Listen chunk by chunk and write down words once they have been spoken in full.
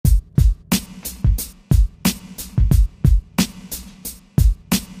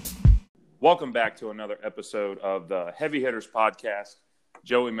Welcome back to another episode of the Heavy Hitters Podcast.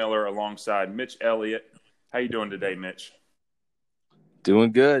 Joey Miller alongside Mitch Elliott. How you doing today, Mitch?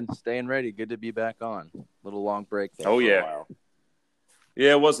 Doing good. Staying ready. Good to be back on. Little long break there for a while.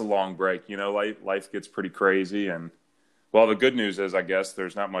 Yeah, it was a long break. You know, life gets pretty crazy. And, well, the good news is, I guess,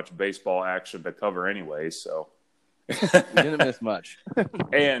 there's not much baseball action to cover anyway, so. We didn't miss much.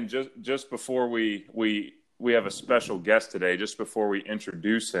 And just before we have a special guest today, just before we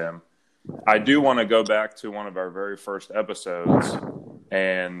introduce him, I do want to go back to one of our very first episodes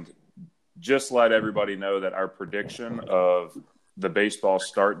and just let everybody know that our prediction of the baseball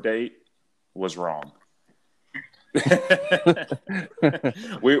start date was wrong.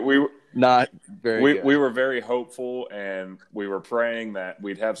 we Not very good. We were very hopeful, and we were praying that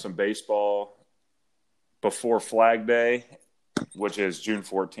we'd have some baseball before Flag Day, which is June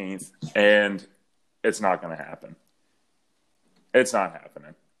 14th, and it's not going to happen. It's not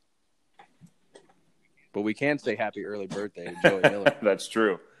happening. But we can say happy early birthday to Joey Miller. That's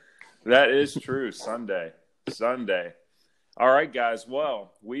true. That is true. Sunday. All right, guys.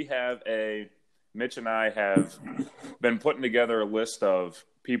 Well, Mitch and I have been putting together a list of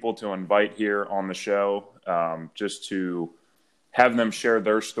people to invite here on the show, just to have them share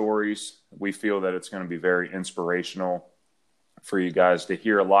their stories. We feel that it's going to be very inspirational for you guys to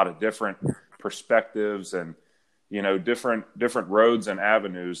hear a lot of different perspectives and, you know, different roads and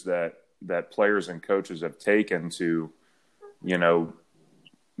avenues that players and coaches have taken to, you know,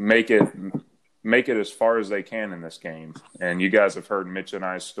 make it as far as they can in this game. And you guys have heard Mitch and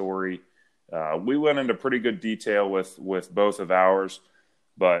I's story. We went into pretty good detail with both of ours,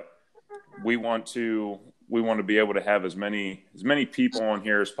 but we want to be able to have as many people on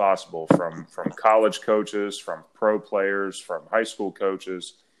here as possible, from college coaches, from pro players, from high school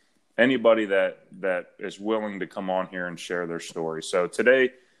coaches, anybody that is willing to come on here and share their story. So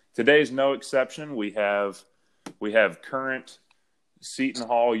today's no exception. We have current Seton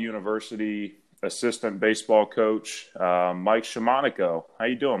Hall University assistant baseball coach, Mike Scimanico. How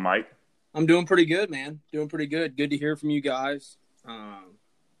you doing, Mike? I'm doing pretty good, man. Doing pretty good. Good to hear from you guys.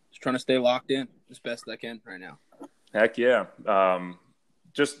 Just trying to stay locked in as best I can right now. Heck yeah.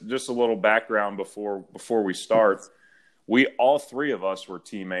 Just a little background before we start. All three of us were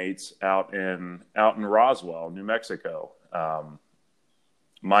teammates out in Roswell, New Mexico.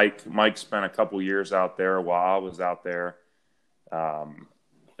 Mike spent a couple years out there while I was out there,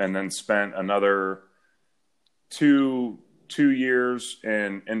 and then spent another two years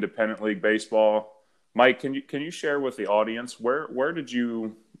in independent league baseball. Mike, can you share with the audience what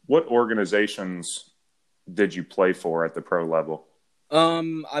organizations did you play for at the pro level?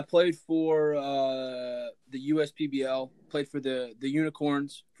 I played for the USPBL, played for the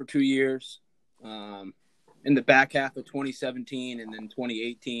Unicorns for 2 years. In the back half of 2017 and then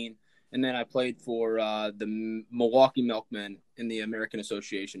 2018. And then I played for the Milwaukee Milkmen in the American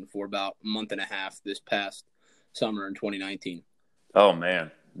Association for about a month and a half this past summer in 2019. Oh, man.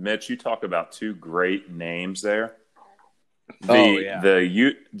 Mitch, you talk about two great names there. The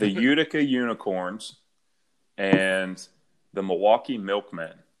Utica Unicorns and the Milwaukee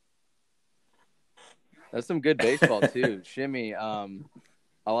Milkmen. That's some good baseball, too. Shimmy,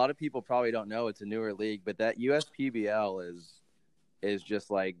 a lot of people probably don't know it's a newer league, but that USPBL is just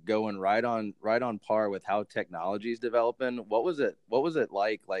like going right on par with how technology is developing. What was it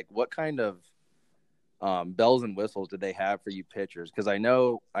like? Like, what kind of bells and whistles did they have for you pitchers? Because I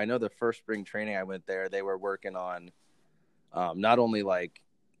know the first spring training I went there, they were working on not only like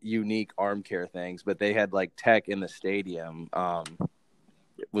unique arm care things, but they had like tech in the stadium.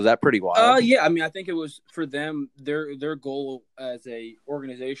 Was that pretty wild? Yeah, I mean, I think it was for them. Their goal as a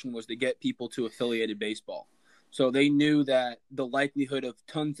organization was to get people to affiliated baseball. So they knew that the likelihood of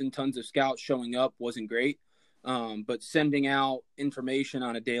tons and tons of scouts showing up wasn't great, but sending out information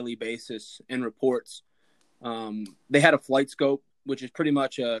on a daily basis and reports. They had a flight scope, which is pretty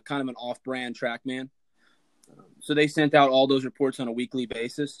much a kind of an off-brand TrackMan. So they sent out all those reports on a weekly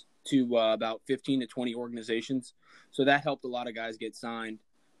basis to about 15 to 20 organizations. So that helped a lot of guys get signed.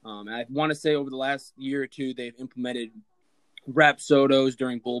 I want to say over the last year or two, they've implemented Rapsodos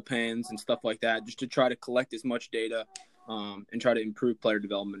during bullpens and stuff like that, just to try to collect as much data and try to improve player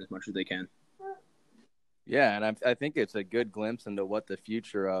development as much as they can. Yeah, and I think it's a good glimpse into what the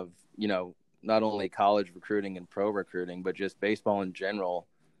future of, you know, not only college recruiting and pro recruiting, but just baseball in general,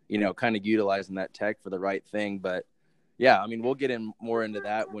 you know, kind of utilizing that tech for the right thing. But, yeah, I mean, we'll get more into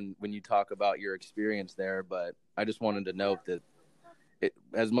that when you talk about your experience there. But I just wanted to note that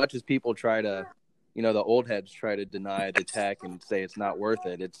as much as people try to, you know, the old heads try to deny the tech and say it's not worth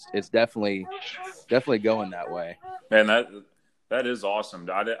it, it's definitely going that way. Man, That is awesome.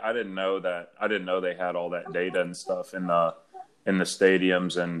 I didn't know that. I didn't know they had all that data and stuff in the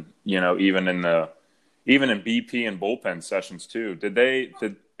stadiums, and even in BP and bullpen sessions too. Did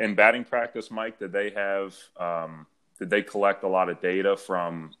in batting practice, Mike? Did they have? Did they collect a lot of data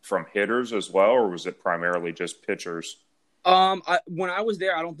from hitters as well, or was it primarily just pitchers? When I was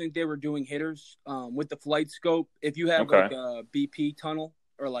there, I don't think they were doing hitters. With the flight scope, if you have like a BP tunnel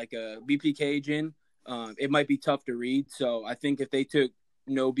or like a BP cage in, it might be tough to read. So I think if they took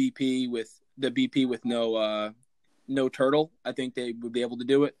no BP with the BP with no turtle, I think they would be able to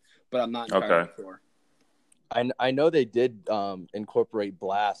do it. But I'm not entirely sure. I know they did incorporate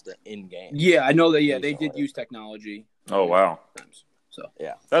blast in game. Yeah, I know that. Yeah, they did use technology. Oh wow! So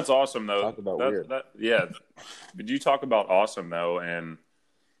yeah, that's awesome though. Talk about weird. Yeah, did you talk about awesome though? And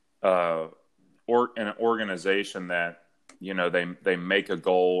or an organization that they make a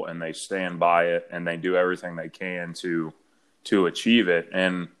goal and they stand by it and they do everything they can to achieve it.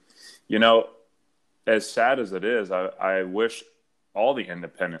 And as sad as it is, I wish all the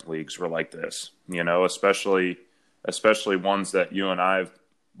independent leagues were like this. Especially ones that you and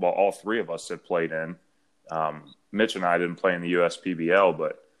all three of us have played in. Mitch and I didn't play in the USPBL,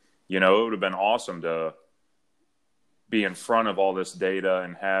 but it would have been awesome to be in front of all this data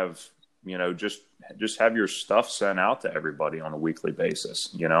and have just have your stuff sent out to everybody on a weekly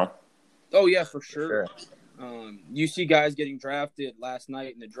basis. Oh yeah, for sure. You see guys getting drafted last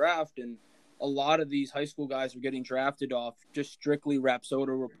night in the draft, and a lot of these high school guys are getting drafted off just strictly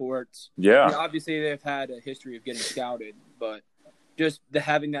Rapsodo reports. Yeah. Obviously they've had a history of getting scouted, but just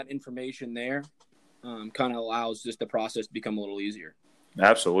having that information there kind of allows just the process to become a little easier.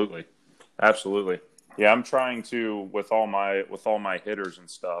 Absolutely. Yeah, I'm trying to with all my hitters and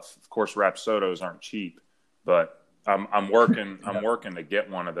stuff. Of course, Rapsodos aren't cheap, but I'm working to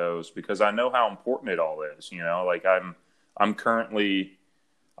get one of those because I know how important it all is. Like I'm currently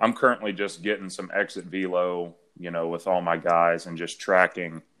just getting some exit velo, with all my guys and just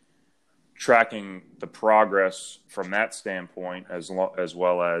tracking the progress from that standpoint as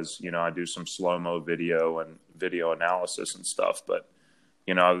well as, I do some slow-mo video and video analysis and stuff. But,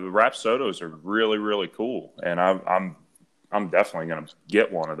 the Rapsodos are really, really cool. And I'm definitely going to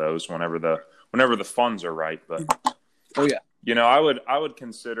get one of those whenever the funds are right. But, oh yeah, I would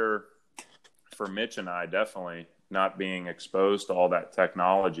consider for Mitch and I definitely not being exposed to all that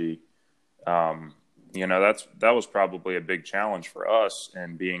technology. That was probably a big challenge for us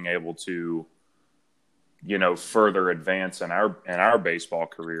and being able to, further advance in our baseball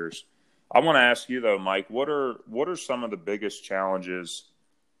careers. I want to ask you though, Mike, what are some of the biggest challenges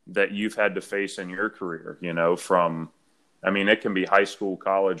that you've had to face in your career? It can be high school,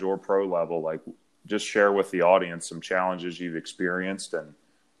 college, or pro level. Like, just share with the audience some challenges you've experienced and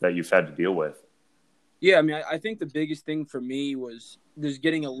that you've had to deal with. Yeah, I think the biggest thing for me was just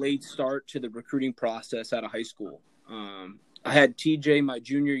getting a late start to the recruiting process out of high school. I had TJ my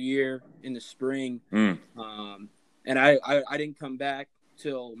junior year in the spring, and I didn't come back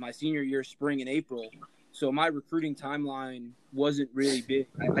till my senior year, spring in April. So my recruiting timeline wasn't really big.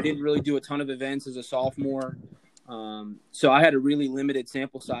 I didn't really do a ton of events as a sophomore. So I had a really limited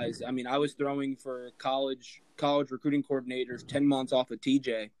sample size. I was throwing for college recruiting coordinators 10 months off of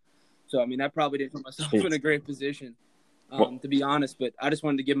TJ. So, that probably didn't put myself in a great position, to be honest. But I just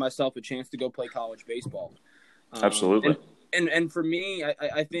wanted to give myself a chance to go play college baseball. Absolutely. And for me,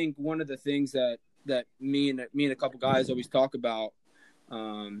 I think one of the things that me and a couple guys always talk about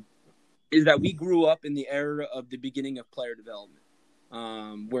is that we grew up in the era of the beginning of player development,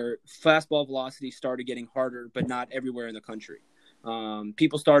 where fastball velocity started getting harder, but not everywhere in the country.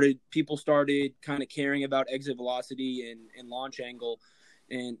 People started kind of caring about exit velocity and launch angle.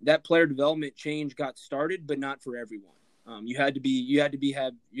 And that player development change got started, but not for everyone. You had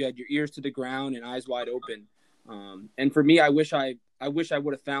your ears to the ground and eyes wide open. And for me, I wish I would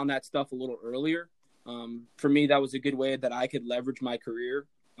have found that stuff a little earlier. For me, that was a good way that I could leverage my career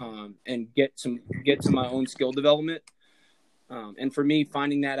and get to my own skill development. And for me,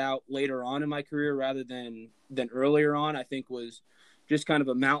 finding that out later on in my career rather than earlier on, I think was just kind of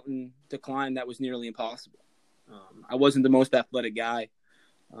a mountain to climb that was nearly impossible. I wasn't the most athletic guy.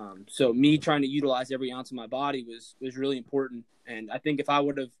 So me trying to utilize every ounce of my body was really important. And I think if I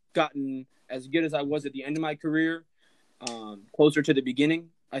would have gotten as good as I was at the end of my career, closer to the beginning,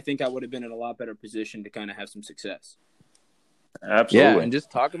 I think I would have been in a lot better position to kind of have some success. Absolutely. Yeah, and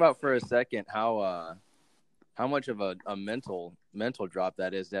just talk about for a second how much of a mental drop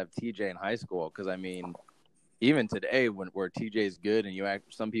that is to have TJ in high school. Because even today, where TJ is good and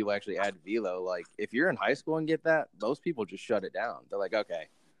some people actually add velo, like if you're in high school and get that, most people just shut it down. They're like, okay,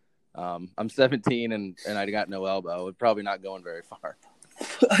 I'm 17 and I got no elbow. It's probably not going very far.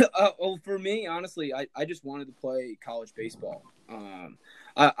 Well, for me, honestly, I just wanted to play college baseball.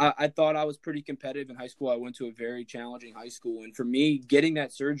 I thought I was pretty competitive in high school. I went to a very challenging high school, and for me, getting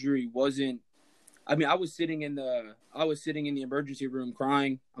that surgery wasn't. I mean, I was sitting in the emergency room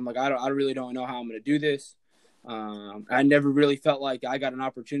crying. I'm like, I really don't know how I'm going to do this. I never really felt like I got an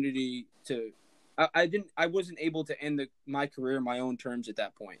opportunity to. I wasn't able to end my career on my own terms at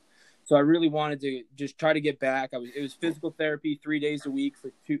that point. So I really wanted to just try to get back. It was physical therapy 3 days a week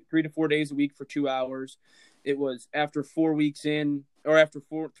for 3 to 4 days a week for 2 hours. It was after 4 weeks in, or after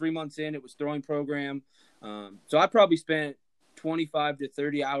 3 months in, it was throwing program. So I probably spent 25 to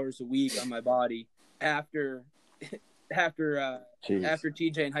 30 hours a week on my body after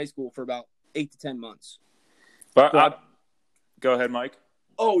TJ in high school for about 8 to 10 months. But go ahead, Mike.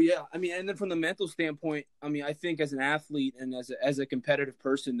 Oh yeah, I mean, and then from the mental standpoint, I mean, I think as an athlete and as a competitive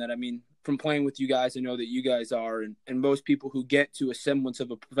person, that I mean, from playing with you guys, I know that you guys are, and most people who get to a semblance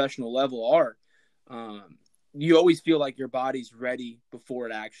of a professional level are. You always feel like your body's ready before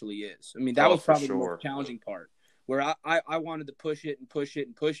it actually is. I mean, that was probably the most challenging part, where I wanted to push it and push it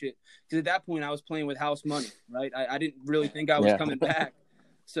and push it, because at that point I was playing with house money, right? I didn't really think I was coming back,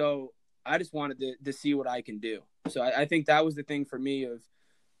 so I just wanted to see what I can do. So I think that was the thing for me of.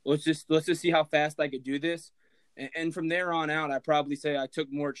 Let's just see how fast I could do this. And from there on out, I probably say I took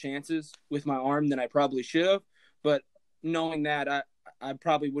more chances with my arm than I probably should have. But knowing that, I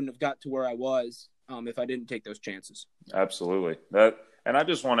probably wouldn't have got to where I was if I didn't take those chances. Absolutely. And I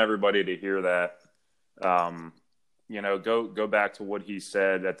just want everybody to hear that. Go back to what he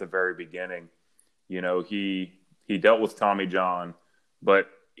said at the very beginning. You know, he dealt with Tommy John, but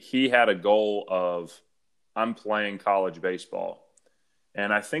he had a goal of, I'm playing college baseball.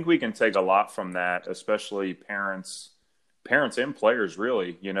 And I think we can take a lot from that, especially parents and players,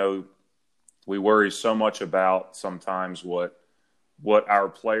 really. You know, we worry so much about sometimes what our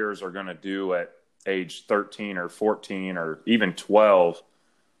players are going to do at age 13 or 14 or even 12.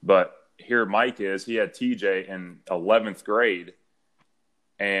 But here Mike he had TJ in 11th grade,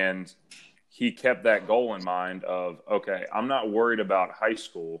 and he kept that goal in mind of, okay, I'm not worried about high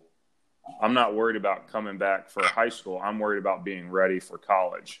school. I'm not worried about coming back for high school. I'm worried about being ready for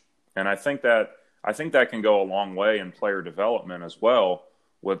college. And I think that can go a long way in player development as well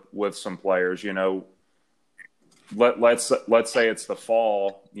with some players. You know, let's say it's the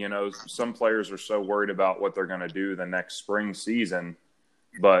fall. You know, some players are so worried about what they're going to do the next spring season.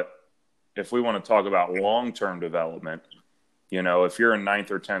 But if we want to talk about long-term development, you know, if you're in 9th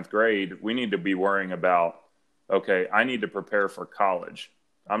or 10th grade, we need to be worrying about, okay, I need to prepare for college.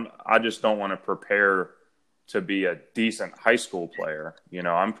 I just don't want to prepare to be a decent high school player. You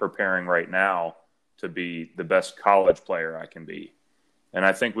know, I'm preparing right now to be the best college player I can be. And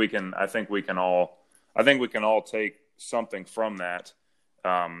I think we can all take something from that.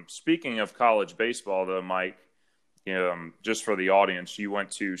 Speaking of college baseball, though, Mike, just for the audience, you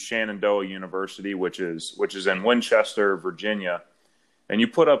went to Shenandoah University, which is in Winchester, Virginia, and you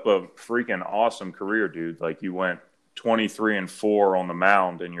put up a freaking awesome career, dude. Like, you went 23-4 on the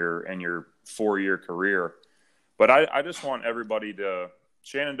mound in your 4-year career. But I just want everybody to.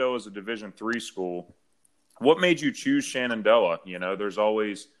 Shenandoah is a Division III school. What made you choose Shenandoah? You know, there's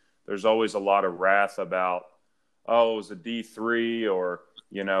always a lot of wrath about, oh, it was a D3, or,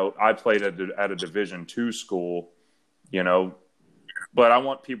 you know, I played at a Division II school, you know. But I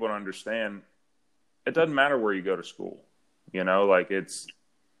want people to understand, it doesn't matter where you go to school. You know, like, it's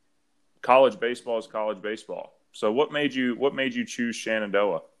college baseball is college baseball. So what made you choose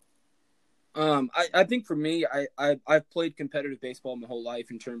Shenandoah? I think for me, I've played competitive baseball my whole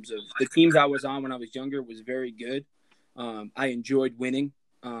life. In terms of the teams I was on when I was younger was very good. I enjoyed winning.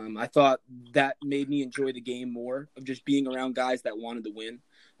 I thought that made me enjoy the game more, of just being around guys that wanted to win.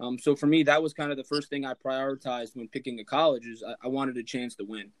 So for me, that was kind of the first thing I prioritized when picking a college, is I wanted a chance to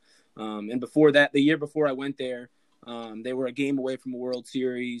win. And before that, the year before I went there, they were a game away from a World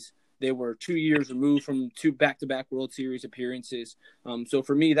Series. They were 2 years removed from 2 back-to-back World Series appearances. So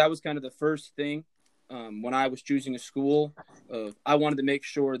for me, that was kind of the first thing when I was choosing a school. I wanted to make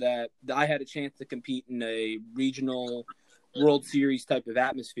sure that I had a chance to compete in a regional World Series type of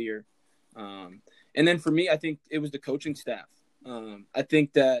atmosphere. And then for me, I think it was the coaching staff. I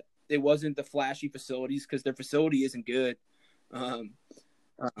think that it wasn't the flashy facilities, because their facility isn't good.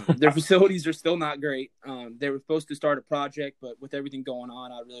 Their facilities are still not great. They were supposed to start a project, but with everything going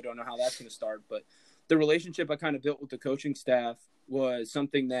on, I really don't know how that's going to start. But the relationship I kind of built with the coaching staff was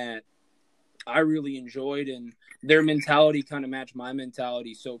something that I really enjoyed, and their mentality kind of matched my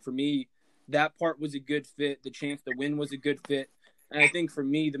mentality. So for me, that part was a good fit. The chance to win was a good fit. And I think for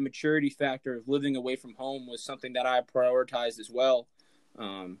me, the maturity factor of living away from home was something that I prioritized as well.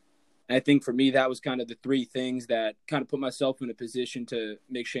 And I think for me, that was kind of the three things that kind of put myself in a position to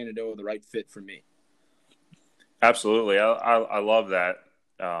make Shenandoah the right fit for me. Absolutely. I love that.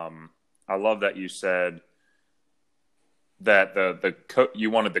 I love that you said that you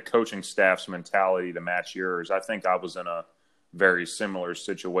wanted the coaching staff's mentality to match yours. I think I was in a very similar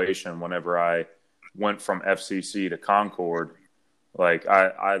situation whenever I went from FCC to Concord. Like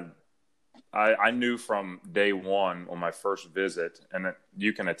I knew from day one on my first visit, and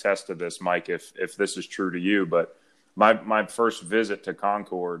you can attest to this, Mike, if this is true to you, but my first visit to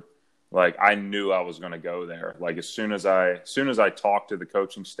Concord, like I knew I was going to go there. Like as soon as I talked to the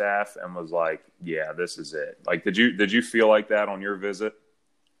coaching staff and was like, yeah, this is it. Like, did you feel like that on your visit?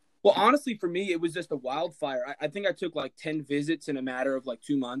 Well, honestly, for me, it was just a wildfire. I think I took like 10 visits in a matter of like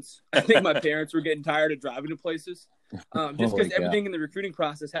 2 months. I think my parents were getting tired of driving to places. Just because everything in the recruiting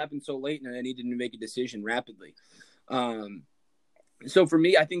process happened so late and I needed to make a decision rapidly. So for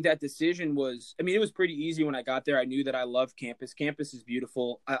me, I think that decision was, it was pretty easy when I got there. I knew that I loved campus. Campus is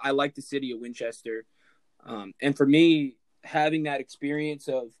beautiful. I like the city of Winchester. And for me, having that experience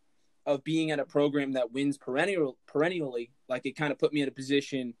of being at a program that wins perennially, like it kind of put me in a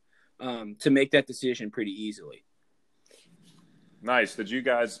position to make that decision pretty easily. Nice. Did you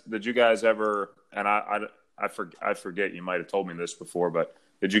guys ever, and I forget, you might have told me this before, but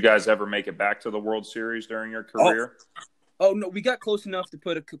did you guys ever make it back to the World Series during your career? Oh no, we got close enough to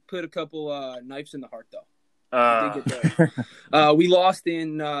put a couple knives in the heart though. We did get there. We lost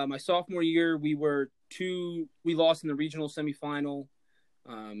in my sophomore year. We lost in the regional semifinal.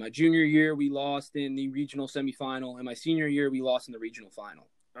 My junior year, we lost in the regional semifinal, and my senior year, we lost in the regional final.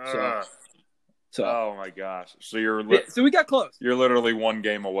 So oh my gosh! So so we got close. You're literally one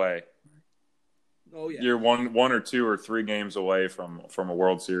game away. Oh yeah, you're one or two or three games away from a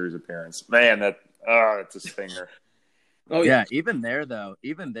World Series appearance. Man, that's a stinger. Oh yeah, even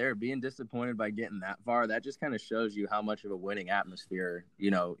there, being disappointed by getting that far, that just kind of shows you how much of a winning atmosphere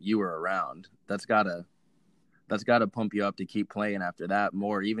you were around. That's gotta pump you up to keep playing after that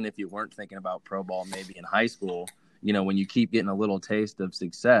more, even if you weren't thinking about pro ball maybe in high school. When you keep getting a little taste of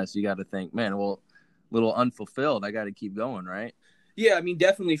success, you got to think, man, well, a little unfulfilled. I got to keep going, right? Yeah,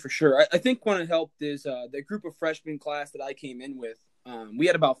 definitely for sure. I think what helped is the group of freshman class that I came in with. We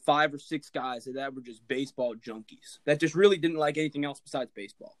had about 5 or 6 guys that were just baseball junkies that just really didn't like anything else besides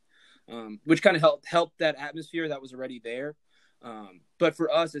baseball, which kind of helped that atmosphere that was already there. But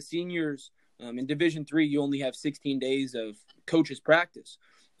for us as seniors in Division III, you only have 16 days of coaches practice.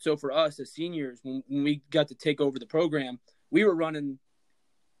 So for us as seniors, when we got to take over the program, we were running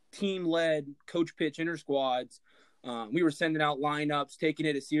team-led coach pitch inter squads. We were sending out lineups, taking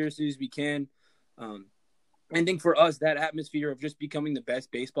it as seriously as we can. I think for us, that atmosphere of just becoming the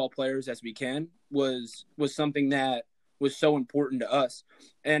best baseball players as we can was something that was so important to us.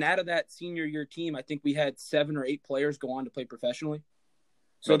 And out of that senior year team, I think we had 7 or 8 players go on to play professionally.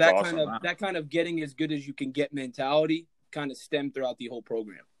 So that's that awesome. that kind of getting as good as you can get mentality kind of stemmed throughout the whole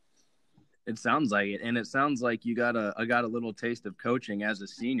program. It sounds like it, and it sounds like you got a little taste of coaching as a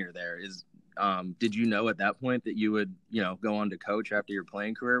senior there. Did you know at that point that you would, go on to coach after your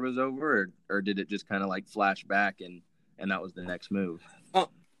playing career was over, or did it just kind of like flash back and that was the next move?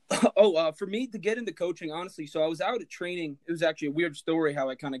 For me to get into coaching, honestly, so I was out at training. It was actually a weird story how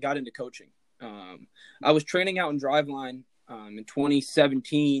I kind of got into coaching. I was training out in Driveline in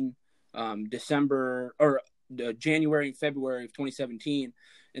 2017, January and February of 2017.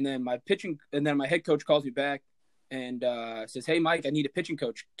 And then my head coach calls me back and says, "Hey, Mike, I need a pitching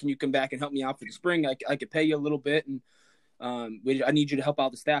coach. Can you come back and help me out for the spring? I could pay you a little bit, and I need you to help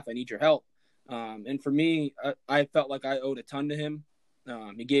out the staff. I need your help." And for me, I felt like I owed a ton to him.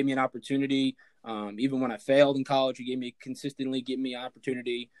 He gave me an opportunity. Even when I failed in college, he consistently gave me an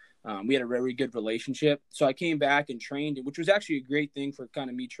opportunity. We had a very good relationship. So I came back and trained, which was actually a great thing for kind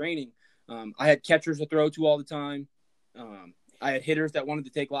of me training. I had catchers to throw to all the time. I had hitters that wanted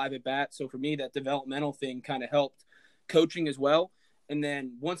to take live at bat. So for me, that developmental thing kind of helped coaching as well. And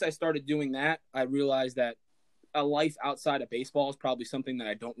then once I started doing that, I realized that a life outside of baseball is probably something that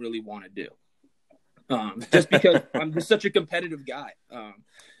I don't really want to do. Just because I'm just such a competitive guy.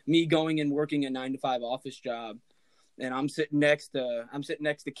 Me going and working a 9-to-5 office job, and I'm sitting next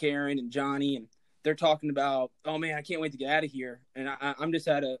to Karen and Johnny, and they're talking about, oh man, I can't wait to get out of here. And I'm just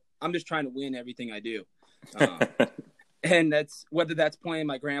trying to win everything I do. And that's whether that's playing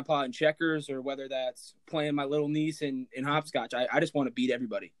my grandpa in checkers or whether that's playing my little niece in hopscotch. I just want to beat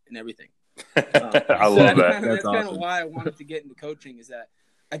everybody and everything. I love that. That's kind of why I wanted to get into coaching, is that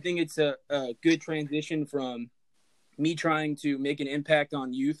I think it's a good transition from, me trying to make an impact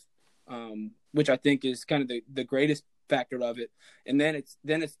on youth, which I think is kind of the greatest factor of it. And then it's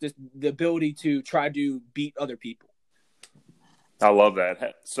just the ability to try to beat other people. I love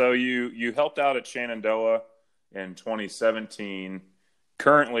that. So you helped out at Shenandoah in 2017.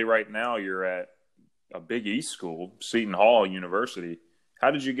 Currently, right now, you're at a Big East school, Seton Hall University.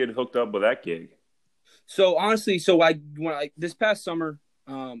 How did you get hooked up with that gig? So honestly, this past summer,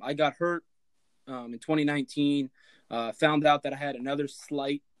 I got hurt in 2019. Found out that I had another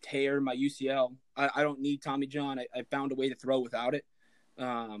slight tear in my UCL. I don't need Tommy John. I found a way to throw without it,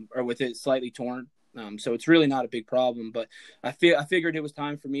 or with it slightly torn. So it's really not a big problem. But I figured it was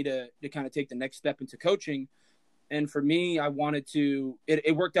time for me to kind of take the next step into coaching. And for me, I wanted to.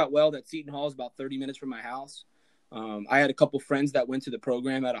 It worked out well that Seton Hall is about 30 minutes from my house. I had a couple friends that went to the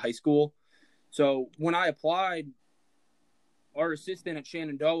program out of high school. So when I applied, our assistant at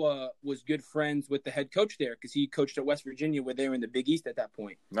Shenandoah was good friends with the head coach there because he coached at West Virginia where they were in the Big East at that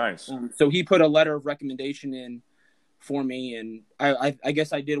point. Nice. So he put a letter of recommendation in for me, and I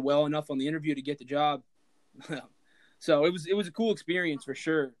guess I did well enough on the interview to get the job. So it was a cool experience for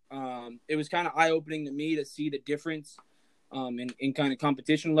sure. It was kind of eye-opening to me to see the difference in kind of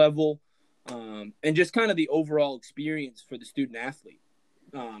competition level and just kind of the overall experience for the student athlete.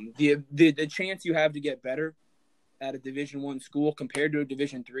 The chance you have to get better at a Division I school compared to a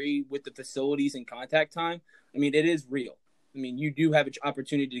Division III with the facilities and contact time, I mean, it is real. I mean, you do have an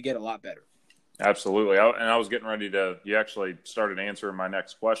opportunity to get a lot better. Absolutely. And I was getting ready to – you actually started answering my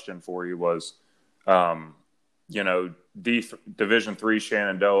next question for you was, Division III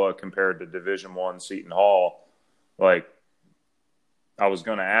Shenandoah compared to Division I Seton Hall. Like, I was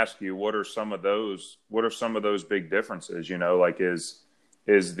going to ask you, what are some of those big differences?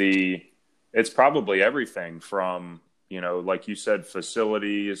 It's probably everything from, like you said,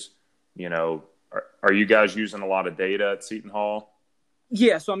 facilities, are you guys using a lot of data at Seton Hall?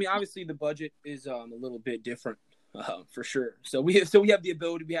 Yeah. So, I mean, obviously the budget is a little bit different for sure. So we have the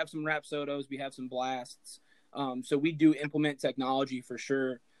ability, we have some Rapsodos, we have some blasts. So we do implement technology for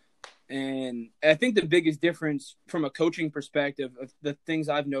sure. And I think the biggest difference from a coaching perspective of the things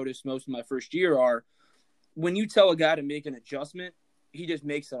I've noticed most of my first year are when you tell a guy to make an adjustment, he just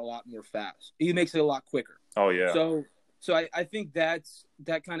makes it a lot more fast. He makes it a lot quicker. Oh, yeah. So I think that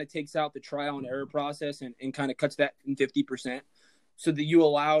kind of takes out the trial and error process and kind of cuts that in 50% so that you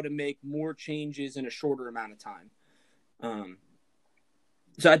allow to make more changes in a shorter amount of time.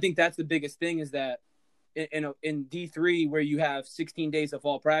 So I think that's the biggest thing is that in D3 where you have 16 days of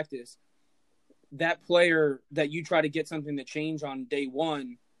fall practice, that player that you try to get something to change on day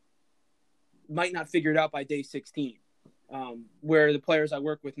one might not figure it out by day 16. Where the players I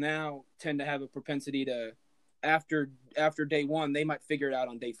work with now tend to have a propensity to, after day one, they might figure it out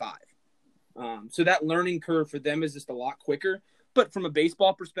on day 5. So that learning curve for them is just a lot quicker. But from a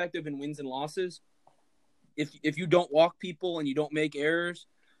baseball perspective in wins and losses, if you don't walk people and you don't make errors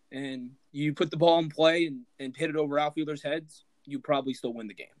and you put the ball in play and hit it over outfielders' heads, you probably still win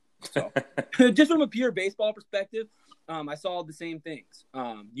the game. So just from a pure baseball perspective, I saw the same things.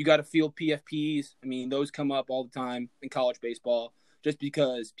 You got to field PFPs. I mean, those come up all the time in college baseball just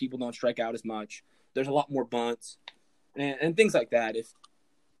because people don't strike out as much. There's a lot more bunts and things like that.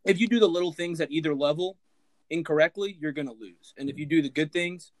 If you do the little things at either level incorrectly, you're going to lose. And if you do the good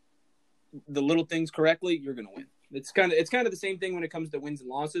things, the little things correctly, you're going to win. It's kind of the same thing when it comes to wins and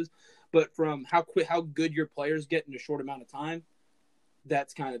losses, but from how good your players get in a short amount of time,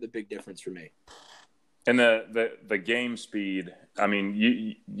 that's kind of the big difference for me. And the game speed, I mean,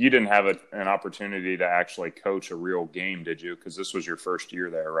 you didn't have an opportunity to actually coach a real game, did you? Because this was your first year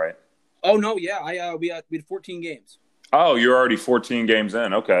there, right? Oh, no, yeah. We had 14 games. Oh, you're already 14 games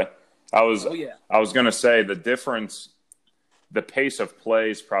in. Okay. I was going to say the difference, the pace of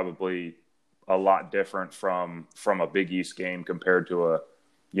play is probably a lot different from a Big East game compared to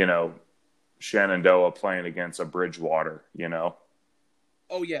Shenandoah playing against a Bridgewater,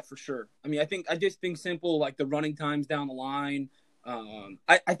 Oh yeah, for sure. I mean, I just think simple, like the running times down the line.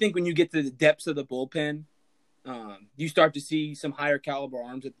 I think when you get to the depths of the bullpen, you start to see some higher caliber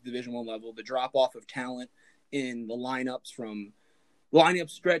arms at the Division I level. The drop off of talent in the lineups from lineups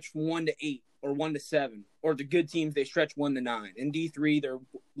stretch 1 to 8 or 1 to 7, or the good teams they stretch 1 to 9. In D3, their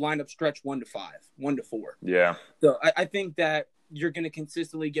lineups stretch 1 to 5, 1 to 4. Yeah. So I think that you're going to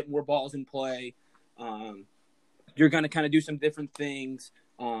consistently get more balls in play. You're going to kind of do some different things.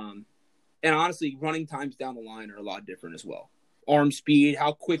 And honestly, running times down the line are a lot different as well. Arm speed,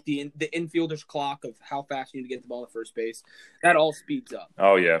 how quick the infielder's clock of how fast you need to get the ball to first base, that all speeds up.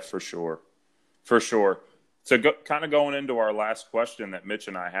 Oh, yeah, for sure. For sure. So kind of going into our last question that Mitch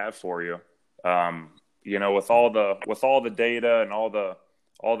and I have for you, with all the data and all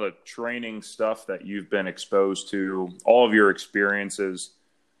the training stuff that you've been exposed to, all of your experiences,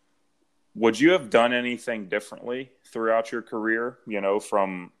 would you have done anything differently throughout your career?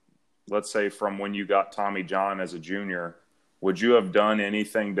 Let's say from when you got Tommy John as a junior, would you have done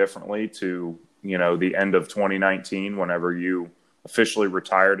anything differently to, the end of 2019 whenever you officially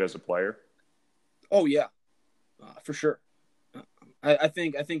retired as a player? Oh yeah, for sure. I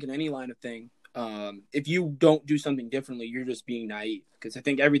think in any line of thing, if you don't do something differently, you're just being naive, because I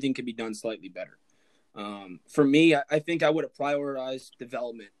think everything could be done slightly better. For me, I think I would have prioritized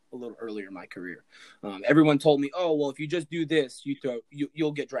development a little earlier in my career. Everyone told me, oh, well, if you just do this,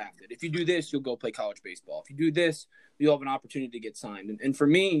 you'll get drafted. If you do this, you'll go play college baseball. If you do this, you'll have an opportunity to get signed. And for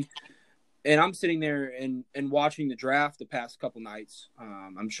me, and I'm sitting there and watching the draft the past couple nights.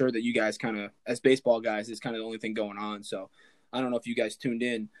 I'm sure that you guys kind of, as baseball guys, is kind of the only thing going on. So I don't know if you guys tuned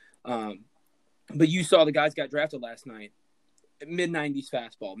in. But you saw the guys got drafted last night. Mid-90s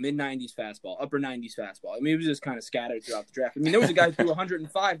fastball, upper 90s fastball. I mean, it was just kind of scattered throughout the draft. I mean, there was a guy who threw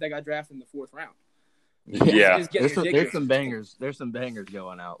 105 that got drafted in the 4th round. Yeah. There's some bangers. There's some bangers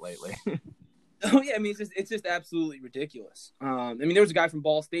going out lately. Oh, yeah. I mean, it's just absolutely ridiculous. I mean, there was a guy from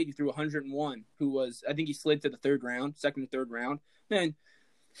Ball State who threw 101 who was, I think he slid to the 3rd round, 2nd or 3rd round. Man,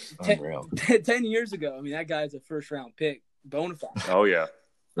 10 years ago, I mean, that guy's a first-round pick, bona fide. Oh, yeah.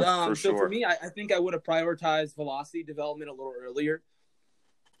 For so sure. For me, I think I would have prioritized velocity development a little earlier.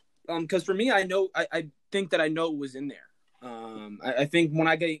 Because for me, I think that I know it was in there. I think when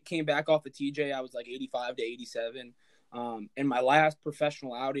I came back off of TJ, I was like 85 to 87. In my last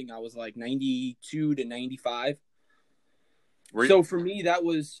professional outing, I was like 92 to 95. So for me, that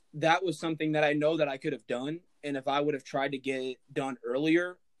was something that I know that I could have done. And if I would have tried to get it done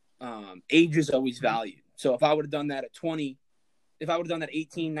earlier, age is always valued. So if I would have done that at 20, if I would have done that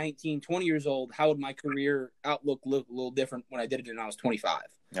 18, 19, 20 years old, how would my career outlook look a little different when I did it when I was 25?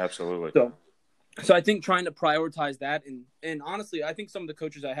 Absolutely. So I think trying to prioritize that, and honestly, I think some of the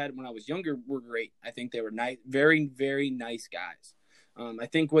coaches I had when I was younger were great. I think they were nice, very, very nice guys. I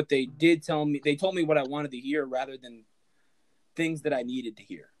think what they did tell me, they told me what I wanted to hear rather than things that I needed to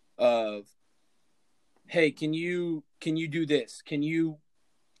hear. Of, hey, can you do this? Can you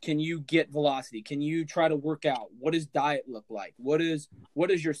get velocity? Can you try to work out? What does diet look like? What does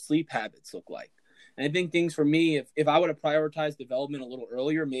your sleep habits look like? And I think things for me, if I would have prioritized development a little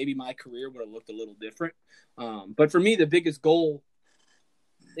earlier, maybe my career would have looked a little different. But for me, the biggest goal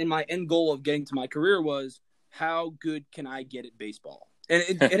in my end goal of getting to my career was, how good can I get at baseball? And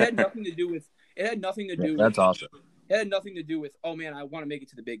it had nothing to do with, That's awesome. It had nothing to do with, oh man, I want to make it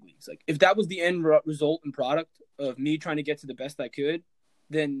to the big leagues. Like if that was the end result and product of me trying to get to the best I could,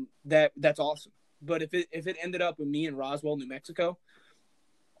 then that's awesome. But if it ended up with me in Roswell, New Mexico,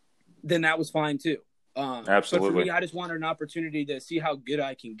 then that was fine too. Absolutely. But for me, I just wanted an opportunity to see how good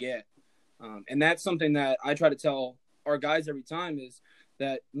I can get. And that's something that I try to tell our guys every time, is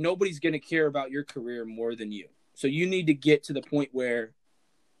that nobody's going to care about your career more than you. So you need to get to the point where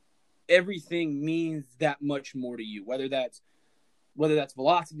everything means that much more to you, whether that's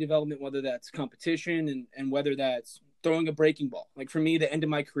velocity development, whether that's competition, and whether that's throwing a breaking ball. Like for me, the end of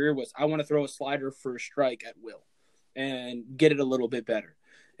my career was, I want to throw a slider for a strike at will and get it a little bit better.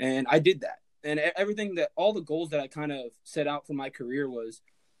 And I did that. And all the goals that I kind of set out for my career was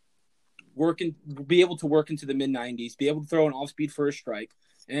be able to work into the mid-90s, be able to throw an off-speed for a strike.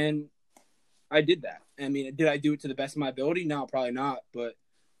 And I did that. I mean, did I do it to the best of my ability? No, probably not. But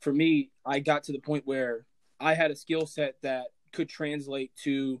for me, I got to the point where I had a skill set that could translate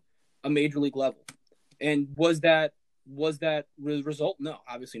to a major league level. And was that result? No,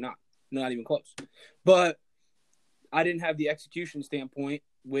 obviously not. Not even close. But I didn't have the execution standpoint,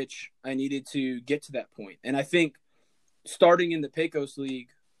 which I needed to get to that point. And I think starting in the Pecos League,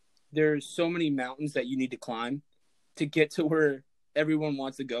 there's so many mountains that you need to climb to get to where everyone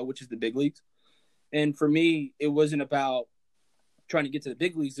wants to go, which is the big leagues. And for me, it wasn't about trying to get to the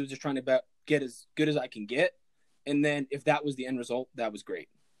big leagues. It was just trying to get as good as I can get. And then if that was the end result, that was great.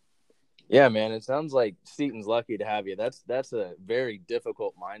 Yeah, man, it sounds like Seton's lucky to have you. That's a very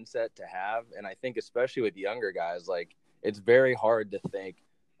difficult mindset to have. And I think especially with younger guys, like it's very hard to think,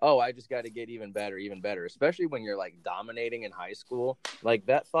 oh, I just got to get even better, especially when you're like dominating in high school. Like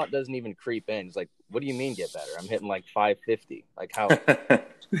that thought doesn't even creep in. It's like, what do you mean get better? I'm hitting like 550. Like how,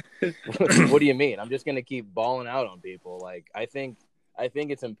 what do you mean? I'm just going to keep balling out on people. Like, I think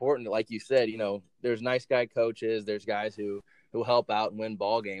it's important, like you said, you know, there's nice guy coaches, there's guys who help out and win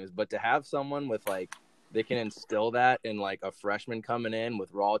ball games, but to have someone with like, they can instill that in like a freshman coming in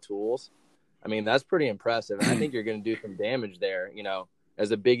with raw tools. I mean, that's pretty impressive. And I think you're going to do some damage there, you know. As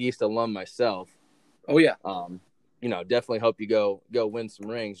a Big East alum myself, Oh yeah. Definitely hope you go win some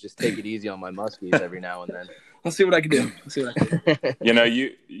rings. Just take it easy on my muskies every now and then. I'll see what I can do.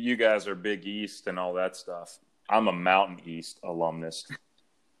 You guys are Big East and all that stuff. I'm a Mountain East alumnus.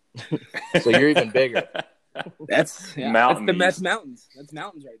 So you're even bigger. That's Mountain That's mountains. That's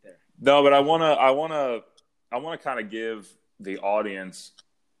mountains right there. No, but I wanna kind of give the audience,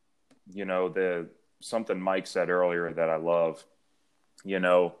 something Mike said earlier that I love.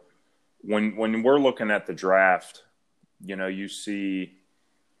 When we're looking at the draft, you see,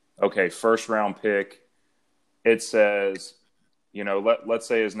 okay, first round pick. It says, let's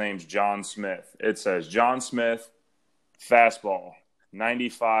say his name's John Smith. It says John Smith, fastball,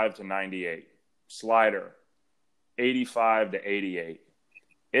 95 to 98, slider, 85 to 88.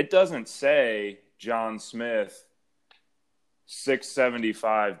 It doesn't say John Smith,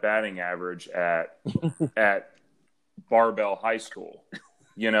 675 batting average at Barbell High School.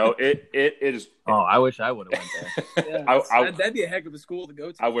 It is. Oh, I wish I would have went there. Yeah, that'd be a heck of a school to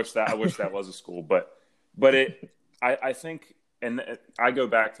go to. I wish that was a school, but I think, and I go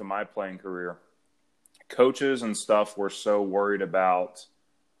back to my playing career. Coaches and stuff were so worried about,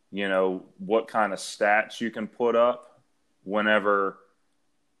 what kind of stats you can put up. Whenever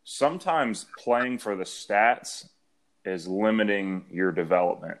sometimes playing for the stats is limiting your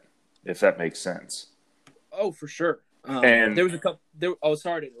development, if that makes sense. Oh, for sure. And there was a couple.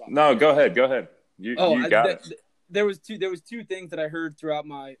 Sorry to interrupt. No, go ahead. You got it. There was two things that I heard throughout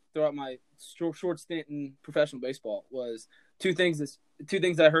my short stint in professional baseball. Was two things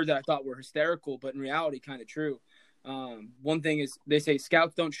that I heard that I thought were hysterical, but in reality kind of true. One thing is they say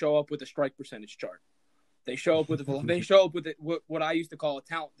scouts don't show up with a strike percentage chart. They show up with what I used to call a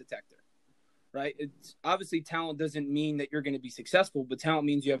talent detector. Right? It's obviously talent doesn't mean that you're going to be successful, but talent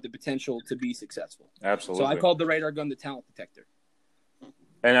means you have the potential to be successful. Absolutely. So I called the radar gun the talent detector.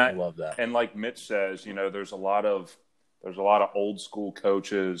 And I love that. And like Mitch says, there's a lot of old school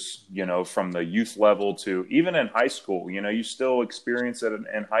coaches, from the youth level to even in high school. You still experience it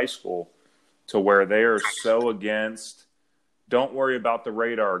in high school to where they are so against. Don't worry about the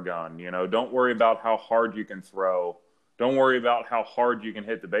radar gun. Don't worry about how hard you can throw. Don't worry about how hard you can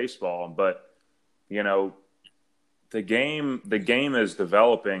hit the baseball. But the game is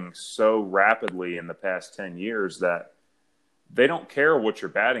developing so rapidly in the past 10 years that they don't care what your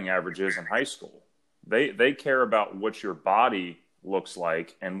batting average is in high school. They care about what your body looks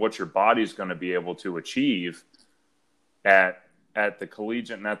like and what your body's going to be able to achieve at the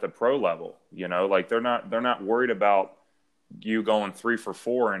collegiate and at the pro level. Like they're not worried about you going 3 for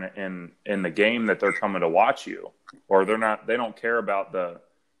 4 in the game that they're coming to watch you, or they don't care about the,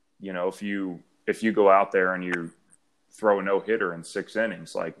 if you go out there and you throw a no-hitter in 6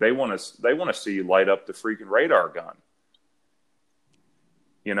 innings, like they want to see you light up the freaking radar gun.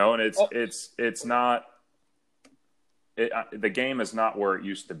 And it's not the game is not where it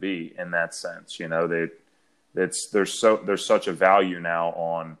used to be in that sense. There's such a value now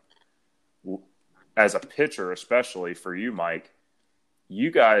on, as a pitcher, especially for you, Mike.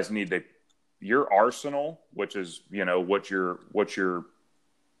 You guys need your arsenal, which is what your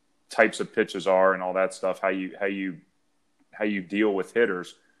types of pitches are and all that stuff. How you deal with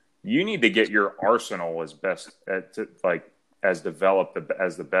hitters. You need to get your arsenal as developed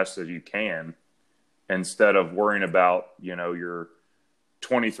as the best as you can, instead of worrying about, your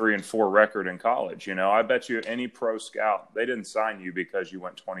 23-4 record in college. I bet you any pro scout, they didn't sign you because you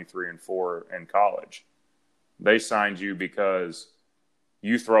went 23-4 in college. They signed you because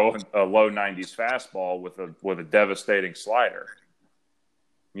you throw a low 90s fastball with a devastating slider.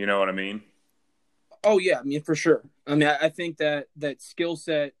 You know what I mean? Oh yeah, I mean for sure. I mean I think that skill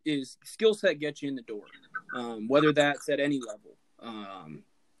set gets you in the door. Whether that's at any level,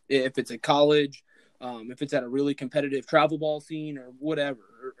 if it's at college, if it's at a really competitive travel ball scene or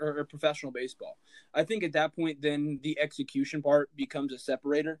whatever, or professional baseball. I think at that point, then the execution part becomes a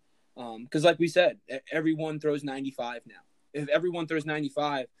separator. Because like we said, everyone throws 95 now. If everyone throws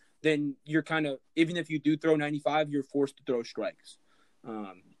 95, then you're kind of, even if you do throw 95, you're forced to throw strikes.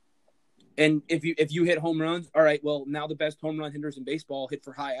 And if you hit home runs, all right, well, now the best home run hitters in baseball hit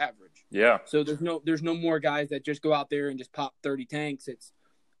for high average. Yeah. So there's no more guys that just go out there and just pop 30 tanks. It's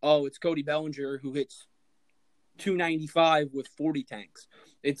Cody Bellinger who hits 295 with 40 tanks.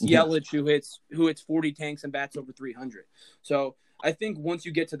 It's Yelich who hits 40 tanks and bats over 300. So I think once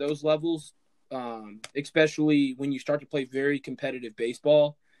you get to those levels, especially when you start to play very competitive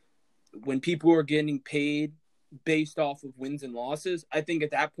baseball, when people are getting paid based off of wins and losses, I think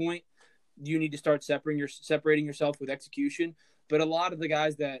at that point you need to start separating yourself with execution. But a lot of the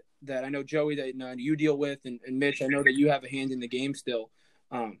guys that I know, Joey, that you deal with, and Mitch, I know that you have a hand in the game still.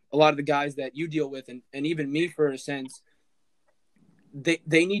 A lot of the guys that you deal with, and even me for a sense,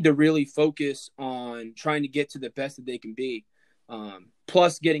 they need to really focus on trying to get to the best that they can be,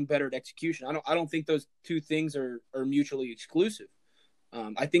 plus getting better at execution. I don't think those two things are mutually exclusive.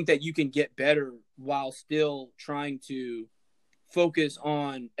 I think that you can get better while still trying to focus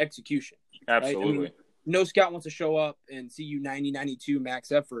on execution. Absolutely. Right? I mean, no scout wants to show up and see you 90-92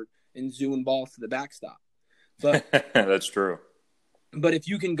 max effort and zooming balls to the backstop. But that's true. But if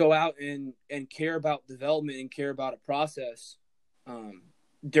you can go out and care about development and care about a process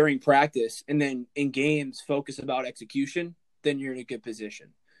during practice, and then in games focus about execution, then you're in a good position.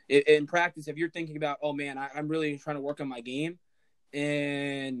 In practice, if you're thinking about, oh man, I'm really trying to work on my game,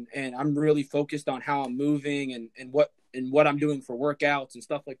 and I'm really focused on how I'm moving and what I'm doing for workouts and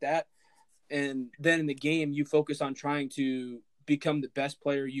stuff like that, and then in the game you focus on trying to become the best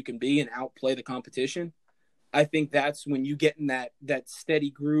player you can be and outplay the competition, I think that's when you get in that steady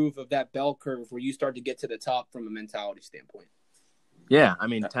groove of that bell curve where you start to get to the top from a mentality standpoint. Yeah, I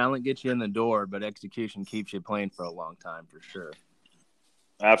mean, talent gets you in the door, but execution keeps you playing for a long time for sure.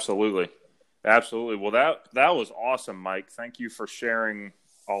 Absolutely. Well, that was awesome, Mike. Thank you for sharing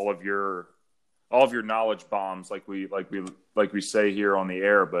all of your knowledge bombs, like we say here on the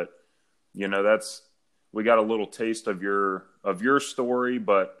air. But we got a little taste of your story,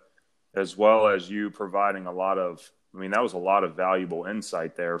 but as well as you providing that was a lot of valuable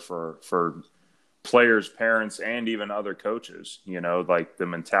insight there for players, parents, and even other coaches, like the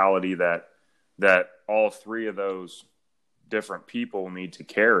mentality that all three of those different people need to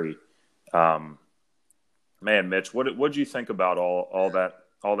carry. Man, Mitch, what'd you think about all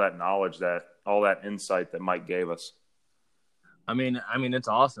that knowledge, all that insight that Mike gave us? I mean, it's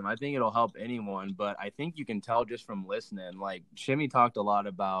awesome. I think it'll help anyone, but I think you can tell just from listening, like Shimmy talked a lot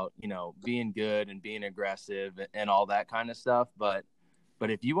about, being good and being aggressive and all that kind of stuff. But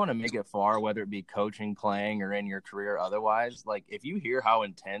if you want to make it far, whether it be coaching, playing, or in your career otherwise, like if you hear how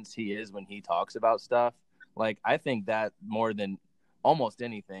intense he is when he talks about stuff, like I think that more than almost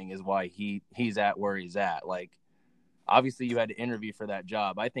anything is why he's at where he's at. Like, obviously you had to interview for that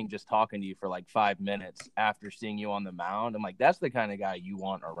job. I think just talking to you for like 5 minutes after seeing you on the mound, I'm like, that's the kind of guy you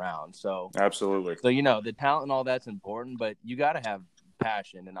want around. So absolutely. So, the talent and all that's important, but you got to have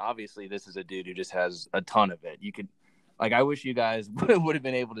passion. And obviously this is a dude who just has a ton of it. You could, like, I wish you guys would have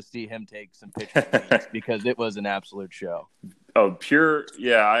been able to see him take some pictures because it was an absolute show. Oh, pure.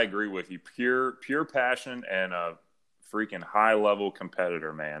 Yeah, I agree with you. Pure passion and a freaking high level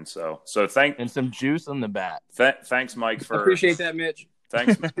competitor, man. So and some juice on the bat. Thanks, Mike. I appreciate that, Mitch.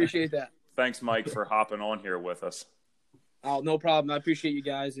 Thanks, appreciate that. Thanks, Mike, for hopping on here with us. Oh, no problem. I appreciate you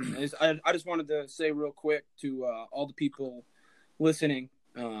guys, and I just wanted to say real quick to all the people listening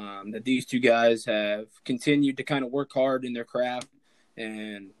that these two guys have continued to kind of work hard in their craft,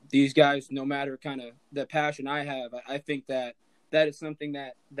 and these guys, no matter kind of the passion I have, I think that is something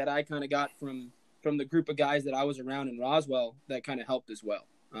that I kind of got from the group of guys that I was around in Roswell that kind of helped as well.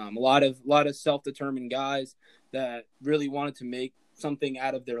 A lot of self-determined guys that really wanted to make something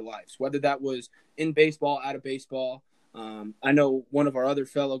out of their lives, whether that was in baseball, out of baseball. I know one of our other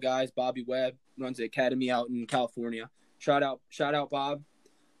fellow guys, Bobby Webb, runs an academy out in California. Shout out, Bob.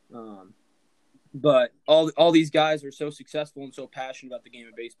 But all these guys are so successful and so passionate about the game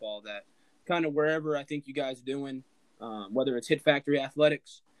of baseball that kind of wherever I think you guys are doing, whether it's Hit Factory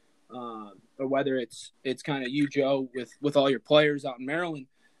Athletics, or whether it's kind of you, Joe, with all your players out in Maryland,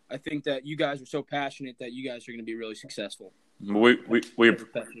 I think that you guys are so passionate that you guys are going to be really successful. We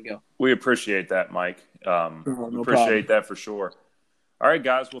appreciate that, Mike. No appreciate that for sure. All right,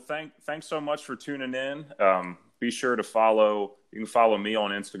 guys. Well, thanks so much for tuning in. Be sure to follow. You can follow me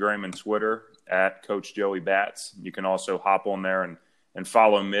on Instagram and Twitter at Coach Joey Bats. You can also hop on there and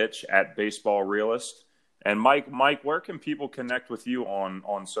follow Mitch at Baseball Realist. And Mike, where can people connect with you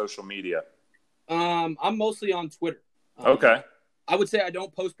on social media? I'm mostly on Twitter. Okay. I would say I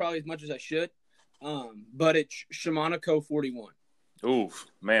don't post probably as much as I should, but it's Scimanico 41. Oof,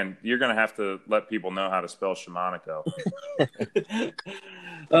 man, you're gonna have to let people know how to spell Scimanico.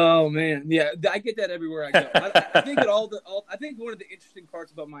 Oh man, yeah, I get that everywhere I go. I think I think one of the interesting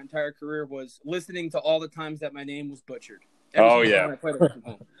parts about my entire career was listening to all the times that my name was butchered. Oh yeah. I played from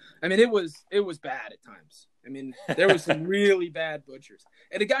home. I mean, it was bad at times. I mean, there was some really bad butchers,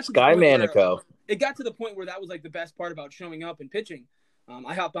 and it got to Scimanico. It got to the point where that was like the best part about showing up and pitching.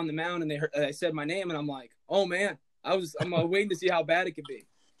 I hopped on the mound and I said my name, and I'm like, oh man, I'm waiting to see how bad it could be.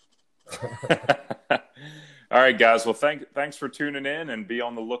 All right, guys. Well, thanks for tuning in, and be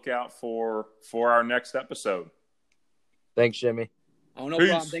on the lookout for our next episode. Thanks, Jimmy. Oh, no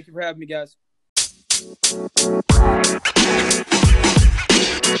problem. Thank you for having me, guys.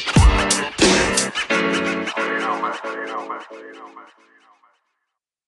 You know, man.